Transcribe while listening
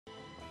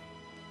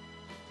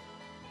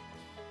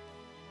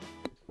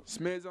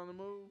Smith's on the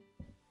move.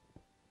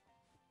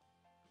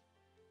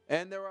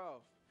 And they're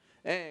off.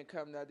 And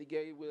coming out the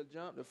gate with a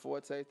jump, the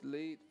four takes the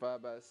lead,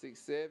 followed by the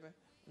 6-7,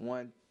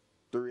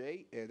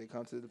 1-3-8. As they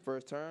come to the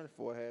first turn, the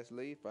four has the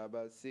lead, followed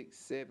by the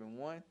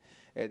 6-7-1.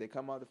 As they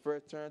come out the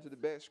first turn to the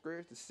back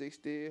stretch, the six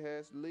still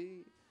has the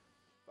lead.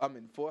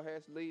 The four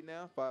has the lead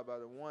now, followed by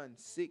the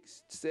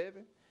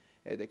 1-6-7.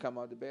 As they come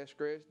out the back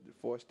stretch, the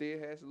four still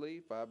has the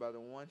lead, followed by the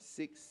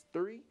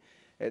 1-6-3.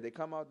 As they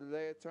come out the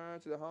last turn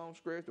to the home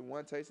stretch, the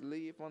one takes the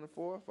lead from the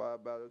four,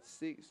 followed by the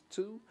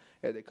 6-2.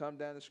 As they come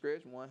down the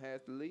stretch, one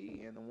has the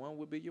lead, and the one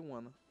will be your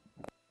winner.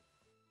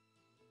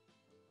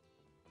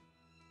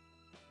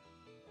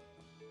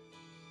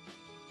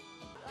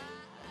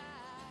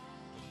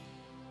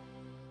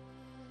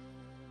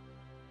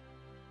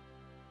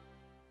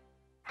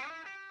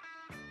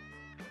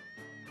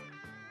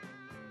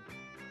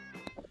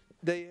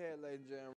 There you have, ladies and gentlemen.